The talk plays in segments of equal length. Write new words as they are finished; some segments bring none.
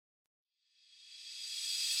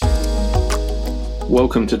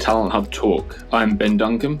Welcome to Talent Hub Talk. I'm Ben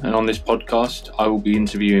Duncan, and on this podcast, I will be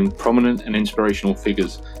interviewing prominent and inspirational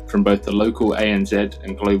figures from both the local ANZ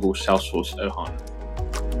and global Salesforce Ohana.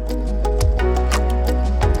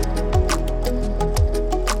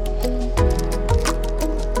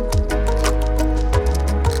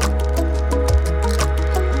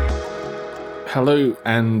 Hello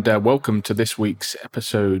and welcome to this week's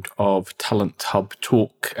episode of Talent Hub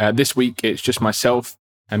Talk. This week, it's just myself.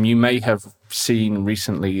 You may have seen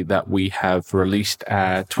recently that we have released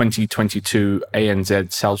our 2022 ANZ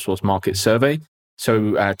Salesforce Market Survey.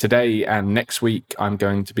 So today and next week, I'm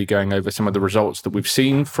going to be going over some of the results that we've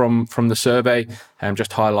seen from the survey and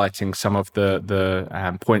just highlighting some of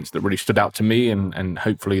the points that really stood out to me and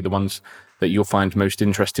hopefully the ones that you'll find most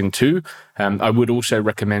interesting too. I would also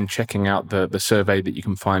recommend checking out the survey that you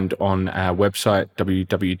can find on our website,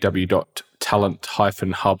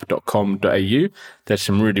 www.talent-hub.com.au. There's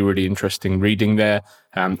some really interesting reading there.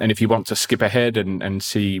 And if you want to skip ahead and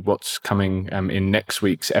see what's coming in next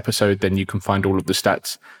week's episode, then you can find all of the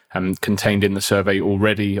stats contained in the survey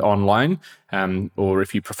already online. Or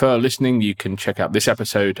if you prefer listening, you can check out this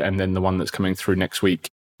episode and then the one that's coming through next week.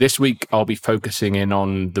 This week, I'll be focusing in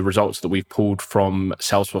on the results that we've pulled from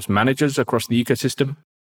Salesforce managers across the ecosystem.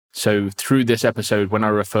 So through this episode, when I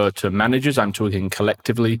refer to managers, I'm talking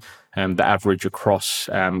collectively, the average across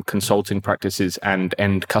consulting practices and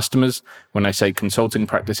end customers. When I say consulting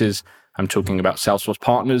practices, I'm talking about Salesforce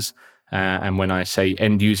partners. And when I say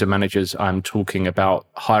end user managers, I'm talking about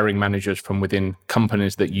hiring managers from within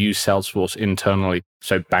companies that use Salesforce internally.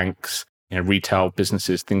 So banks, retail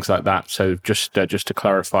businesses, things like that. So just to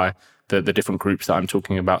clarify the different groups that I'm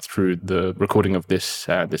talking about through the recording of this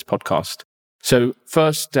podcast. So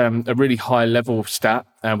first, a really high level stat,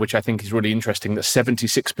 which I think is really interesting, that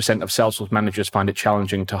 76% of Salesforce managers find it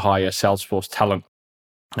challenging to hire Salesforce talent.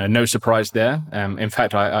 No surprise there. In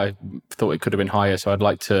fact, I thought it could have been higher. So I'd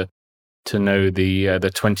like to know the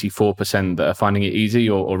 24% that are finding it easy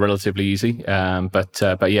or relatively easy. But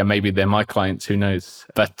yeah, maybe they're my clients, who knows?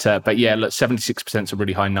 But yeah, look, 76% is a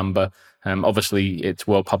really high number. Obviously, it's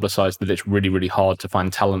well publicized that it's really hard to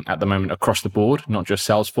find talent at the moment across the board, not just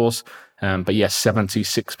Salesforce. But yes,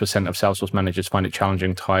 76% of Salesforce managers find it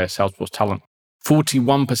challenging to hire Salesforce talent.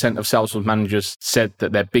 41% of Salesforce managers said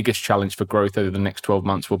that their biggest challenge for growth over the next 12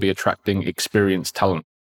 months will be attracting experienced talent,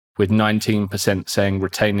 with 19% saying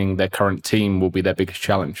retaining their current team will be their biggest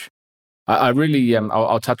challenge. I really,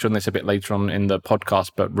 I'll touch on this a bit later on in the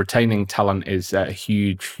podcast, but retaining talent is a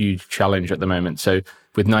huge challenge at the moment. So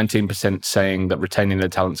with 19% saying that retaining their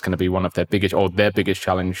talent is going to be one of their biggest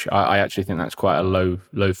challenge, I actually think that's quite a low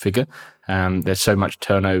figure. There's so much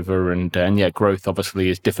turnover and growth obviously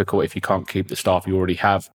is difficult if you can't keep the staff you already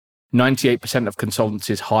have. 98% of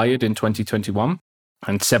consultancies hired in 2021.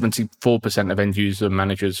 And 74% of end user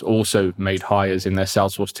managers also made hires in their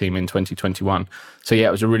Salesforce team in 2021. So yeah,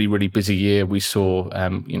 it was a really busy year. We saw,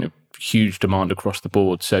 huge demand across the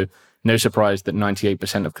board. So no surprise that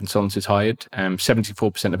 98% of consultants hired.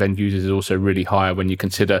 74% of end users is also really high when you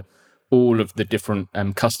consider all of the different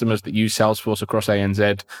customers that use Salesforce across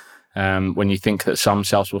ANZ. When you think that some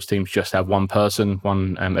Salesforce teams just have one person,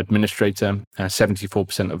 one administrator,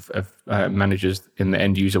 74% of managers in the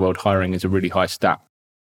end user world hiring is a really high stat.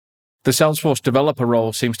 The Salesforce developer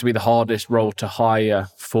role seems to be the hardest role to hire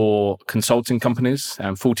for consulting companies.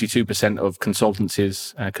 42% of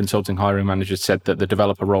consultancies, consulting hiring managers said that the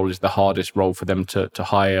developer role is the hardest role for them to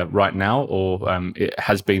hire right now, or it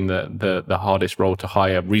has been the hardest role to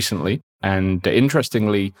hire recently. And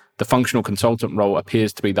interestingly, the functional consultant role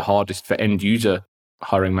appears to be the hardest for end user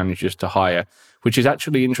hiring managers to hire, which is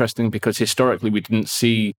actually interesting because historically we didn't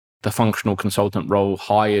see the functional consultant role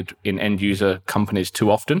hired in end user companies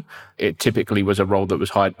too often. It typically was a role that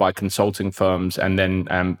was hired by consulting firms and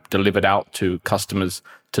then delivered out to customers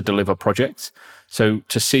to deliver projects. So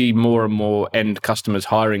to see more and more end customers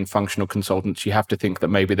hiring functional consultants, you have to think that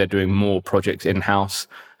maybe they're doing more projects in-house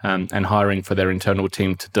and hiring for their internal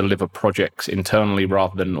team to deliver projects internally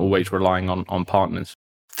rather than always relying on partners.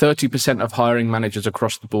 30% of hiring managers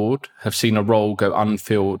across the board have seen a role go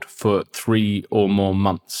unfilled for 3 or more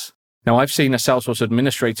months. Now, I've seen a Salesforce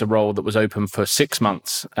administrator role that was open for 6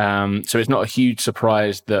 months. So it's not a huge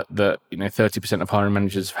surprise that 30% of hiring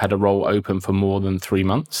managers have had a role open for more than 3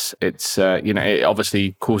 months. It's it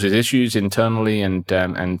obviously causes issues internally and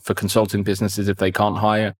for consulting businesses if they can't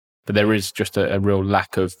hire. But there is just a real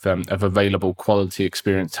lack of available quality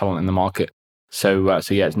experienced talent in the market. So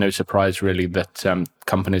yeah, it's no surprise really that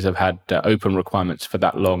companies have had open requirements for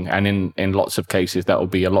that long. And in lots of cases, that will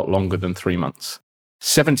be a lot longer than 3 months.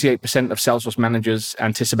 78% of Salesforce managers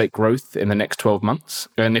anticipate growth in the next 12 months.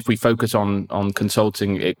 And if we focus on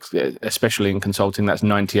consulting, especially in consulting, that's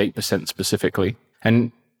 98% specifically.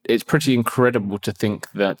 And it's pretty incredible to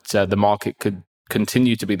think that the market could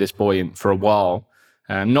continue to be this buoyant for a while,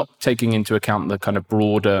 not taking into account the kind of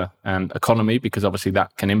broader economy, because obviously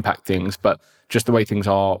that can impact things, but just the way things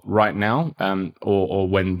are right now, or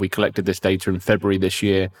when we collected this data in February this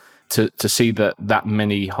year, to see that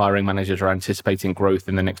many hiring managers are anticipating growth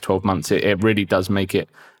in the next 12 months, it really does make it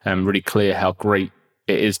really clear how great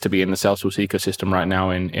it is to be in the Salesforce ecosystem right now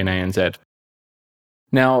in ANZ.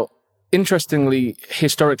 Now, interestingly,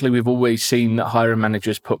 historically, we've always seen that hiring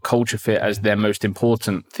managers put culture fit as their most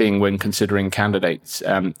important thing when considering candidates.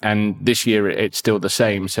 And this year, it's still the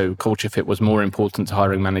same. So culture fit was more important to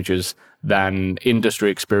hiring managers than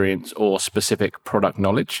industry experience or specific product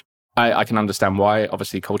knowledge. I can understand why.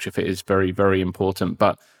 Obviously, culture fit is very, very important.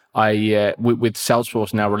 But with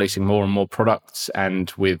Salesforce now releasing more and more products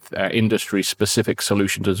and with industry-specific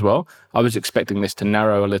solutions as well, I was expecting this to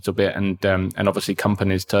narrow a little bit and obviously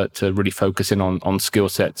companies to really focus in on skill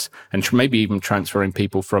sets and maybe even transferring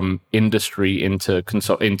people from industry into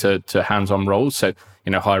hands-on roles. So,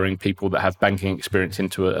 hiring people that have banking experience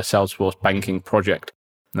into a Salesforce banking project.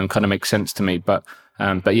 And kind of makes sense to me. But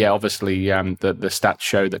yeah, obviously the stats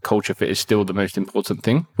show that culture fit is still the most important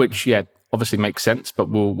thing, which obviously makes sense. But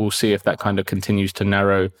we'll see if that kind of continues to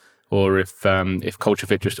narrow, or if culture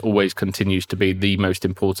fit just always continues to be the most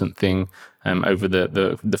important thing over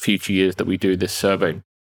the future years that we do this survey.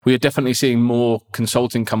 We are definitely seeing more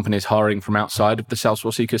consulting companies hiring from outside of the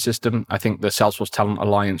Salesforce ecosystem. I think the Salesforce Talent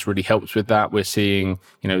Alliance really helps with that. We're seeing,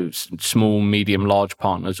 small, medium, large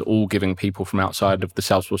partners all giving people from outside of the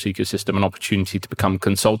Salesforce ecosystem an opportunity to become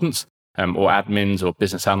consultants or admins or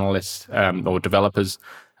business analysts or developers.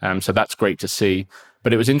 So that's great to see.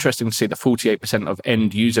 But it was interesting to see that 48% of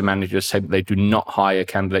end user managers say that they do not hire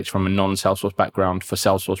candidates from a non-Salesforce background for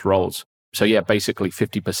Salesforce roles. So basically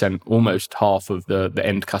 50%, almost half of the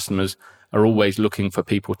end customers are always looking for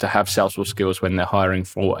people to have Salesforce skills when they're hiring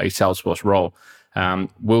for a Salesforce role.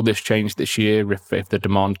 Will this change this year if the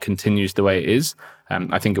demand continues the way it is?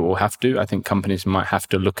 I think it will have to. I think companies might have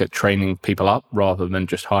to look at training people up rather than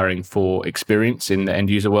just hiring for experience in the end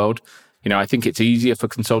user world. I think it's easier for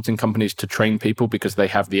consulting companies to train people because they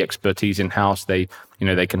have the expertise in-house. They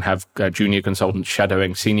can have junior consultants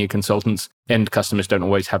shadowing senior consultants. End customers don't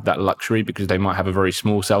always have that luxury because they might have a very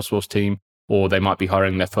small Salesforce team, or they might be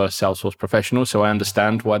hiring their first Salesforce professional. So I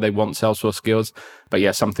understand why they want Salesforce skills.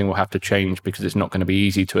 But something will have to change because it's not going to be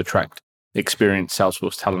easy to attract experienced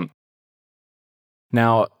Salesforce talent.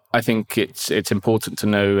 Now, I think it's important to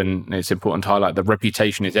know, and it's important to highlight that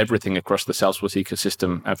reputation is everything across the Salesforce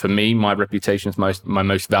ecosystem. For me, my reputation is my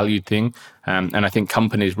most valued thing. And I think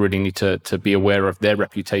companies really need to be aware of their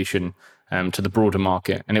reputation to the broader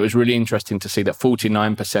market. And it was really interesting to see that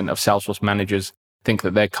 49% of Salesforce managers think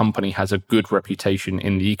that their company has a good reputation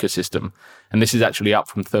in the ecosystem. And this is actually up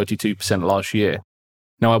from 32% last year.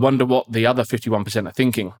 Now, I wonder what the other 51% are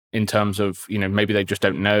thinking in terms of, maybe they just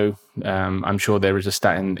don't know. I'm sure there is a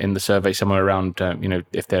stat in the survey somewhere around,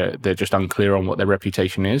 if they're just unclear on what their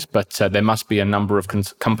reputation is. But there must be a number of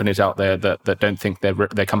companies out there that don't think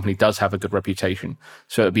their company does have a good reputation.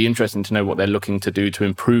 So it'd be interesting to know what they're looking to do to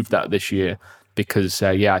improve that this year. Because,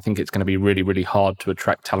 I think it's going to be really, really hard to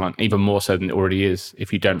attract talent, even more so than it already is,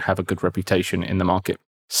 if you don't have a good reputation in the market.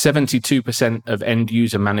 72% of end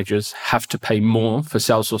user managers have to pay more for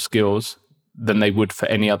Salesforce skills than they would for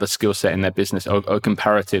any other skill set in their business or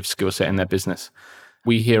comparative skill set in their business.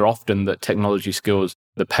 We hear often that technology skills,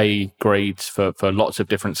 the pay grades for lots of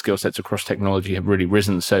different skill sets across technology have really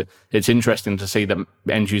risen. So it's interesting to see that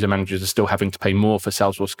end user managers are still having to pay more for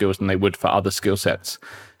Salesforce skills than they would for other skill sets.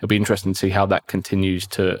 It'll be interesting to see how that continues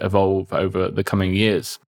to evolve over the coming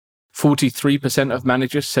years. 43% of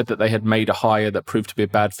managers said that they had made a hire that proved to be a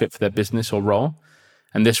bad fit for their business or role.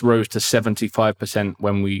 And this rose to 75%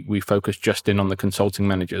 when we focused just in on the consulting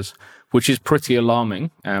managers, which is pretty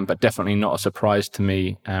alarming, but definitely not a surprise to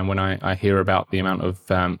me when I hear about the amount of,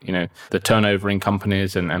 the turnover in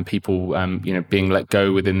companies and people, being let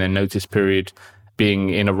go within their notice period,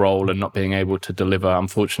 being in a role and not being able to deliver.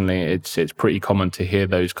 Unfortunately, it's pretty common to hear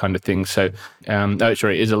those kind of things. So,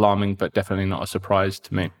 it is alarming, but definitely not a surprise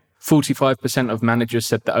to me. 45% of managers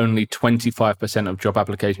said that only 25% of job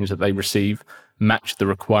applications that they receive match the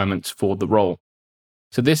requirements for the role.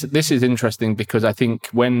 So this is interesting because I think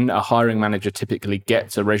when a hiring manager typically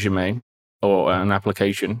gets a resume or an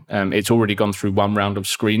application, it's already gone through one round of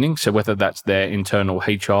screening. So whether that's their internal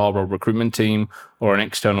HR or recruitment team or an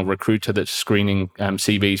external recruiter that's screening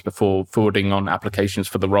CVs before forwarding on applications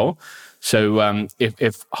for the role. So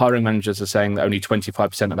if hiring managers are saying that only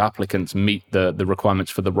 25% of applicants meet the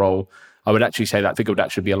requirements for the role, I would actually say that figure would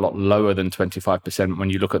actually be a lot lower than 25%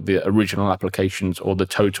 when you look at the original applications or the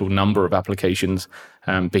total number of applications,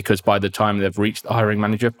 because by the time they've reached the hiring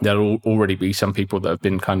manager, there'll already be some people that have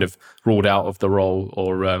been kind of ruled out of the role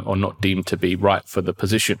or not deemed to be right for the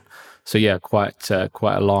position. So yeah, quite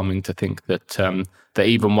alarming to think that that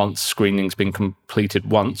even once screening's been completed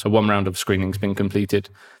once, or one round of screening's been completed,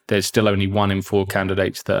 there's still only 1 in 4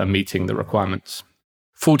 candidates that are meeting the requirements.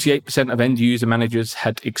 48% of end user managers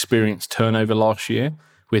had experienced turnover last year,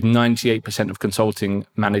 with 98% of consulting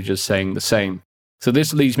managers saying the same. So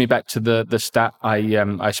this leads me back to the stat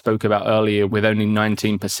I spoke about earlier, with only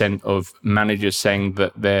 19% of managers saying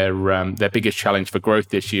that their biggest challenge for growth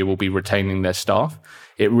this year will be retaining their staff.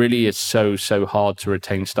 It really is so hard to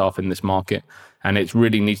retain staff in this market, and it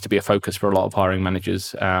really needs to be a focus for a lot of hiring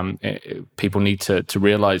managers. People need to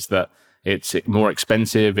realize that it's more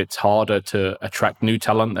expensive, it's harder to attract new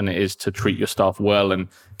talent than it is to treat your staff well and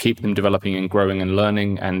keep them developing and growing and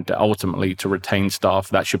learning, and ultimately to retain staff.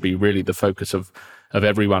 That should be really the focus of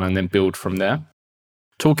everyone, and then build from there.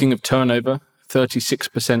 Talking of turnover,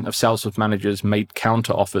 36% of Salesforce managers made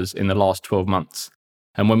counter offers in the last 12 months.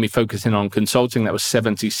 And when we focus in on consulting, that was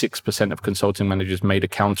 76% of consulting managers made a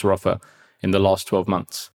counter offer in the last 12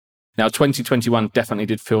 months. Now, 2021 definitely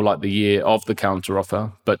did feel like the year of the counter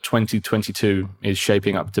offer, but 2022 is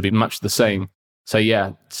shaping up to be much the same. So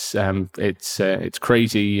yeah, it's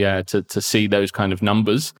crazy to see those kind of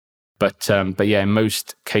numbers. But yeah, in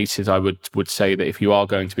most cases, I would say that if you are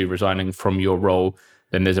going to be resigning from your role,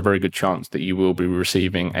 then there's a very good chance that you will be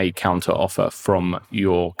receiving a counter offer from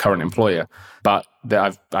your current employer. But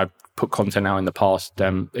I've put content out in the past.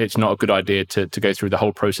 It's not a good idea to go through the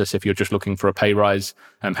whole process if you're just looking for a pay rise.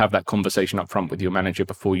 Have that conversation up front with your manager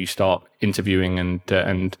before you start interviewing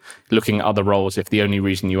and looking at other roles. If the only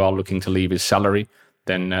reason you are looking to leave is salary,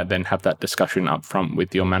 then have that discussion up front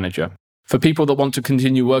with your manager. For people that want to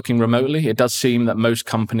continue working remotely, it does seem that most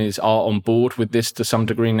companies are on board with this to some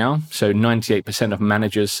degree now. So 98% of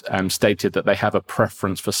managers stated that they have a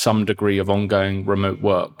preference for some degree of ongoing remote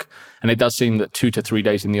work. And it does seem that 2 to 3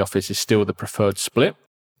 days in the office is still the preferred split.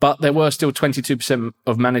 But there were still 22%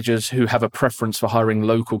 of managers who have a preference for hiring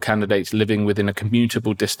local candidates living within a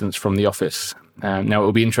commutable distance from the office. Now, it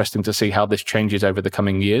will be interesting to see how this changes over the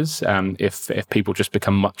coming years, if people just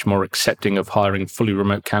become much more accepting of hiring fully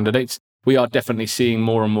remote candidates. We are definitely seeing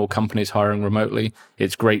more and more companies hiring remotely.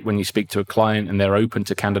 It's great when you speak to a client and they're open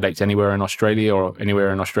to candidates anywhere in Australia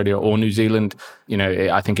or New Zealand.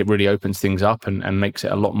 I think it really opens things up and makes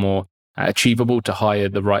it a lot more achievable to hire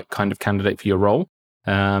the right kind of candidate for your role.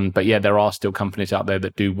 But yeah, there are still companies out there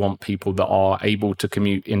that do want people that are able to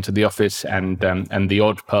commute into the office, and the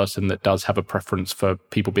odd person that does have a preference for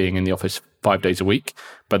people being in the office 5 days a week.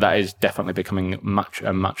 But that is definitely becoming much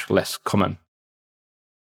less common.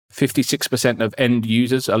 56% of end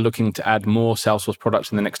users are looking to add more Salesforce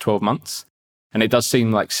products in the next 12 months. And it does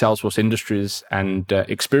seem like Salesforce Industries and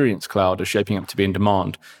Experience Cloud are shaping up to be in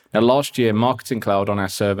demand. Now, last year, Marketing Cloud on our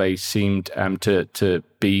survey seemed to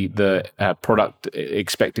be the product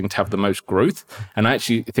expecting to have the most growth. And I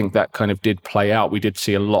actually think that kind of did play out. We did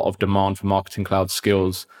see a lot of demand for Marketing Cloud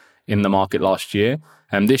skills in the market last year.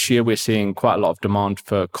 And this year, we're seeing quite a lot of demand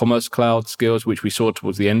for Commerce Cloud skills, which we saw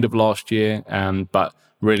towards the end of last year. But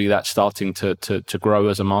really, that's starting to grow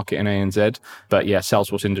as a market in ANZ. But yeah,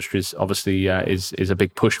 Salesforce Industries obviously is a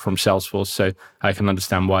big push from Salesforce. So I can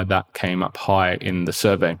understand why that came up high in the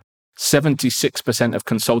survey. 76% of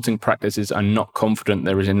consulting practices are not confident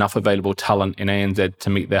there is enough available talent in ANZ to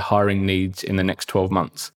meet their hiring needs in the next 12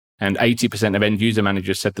 months. And 80% of end user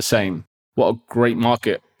managers said the same. What a great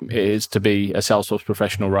market it is to be a Salesforce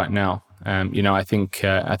professional right now. I think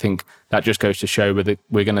that just goes to show that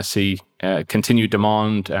we're going to see continued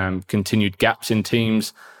demand, continued gaps in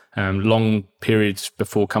teams, long periods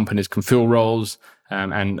before companies can fill roles,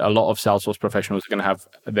 and a lot of Salesforce professionals are going to have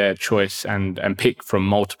their choice and pick from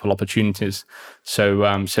multiple opportunities. So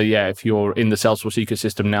yeah, if you're in the Salesforce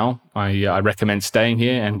ecosystem now, I recommend staying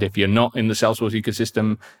here. And if you're not in the Salesforce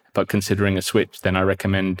ecosystem but considering a switch, then I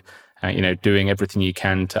recommend doing everything you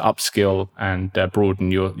can to upskill and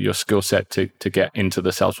broaden your skill set to get into the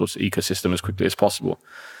Salesforce ecosystem as quickly as possible.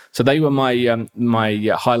 So they were my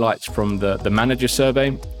highlights from the manager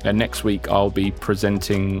survey. And next week I'll be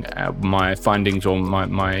presenting my findings or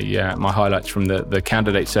my highlights from the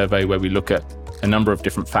candidate survey, where we look at a number of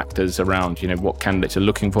different factors around what candidates are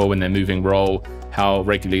looking for when they're moving role, how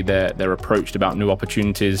regularly they're approached about new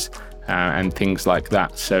opportunities. and things like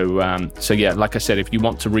that. So yeah, like I said, if you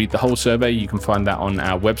want to read the whole survey, you can find that on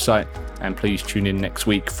our website. And please tune in next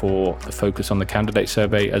week for the focus on the candidate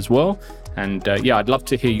survey as well. And yeah, I'd love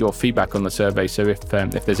to hear your feedback on the survey. So if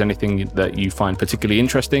there's anything that you find particularly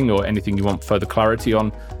interesting or anything you want further clarity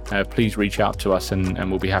on, please reach out to us and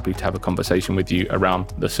we'll be happy to have a conversation with you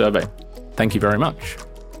around the survey. Thank you very much.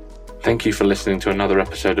 Thank you for listening to another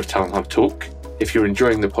episode of Talent Hub Talk. If you're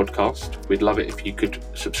enjoying the podcast, we'd love it if you could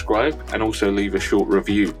subscribe and also leave a short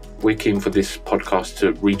review. We're keen for this podcast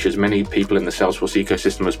to reach as many people in the Salesforce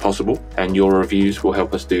ecosystem as possible, and your reviews will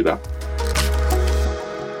help us do that.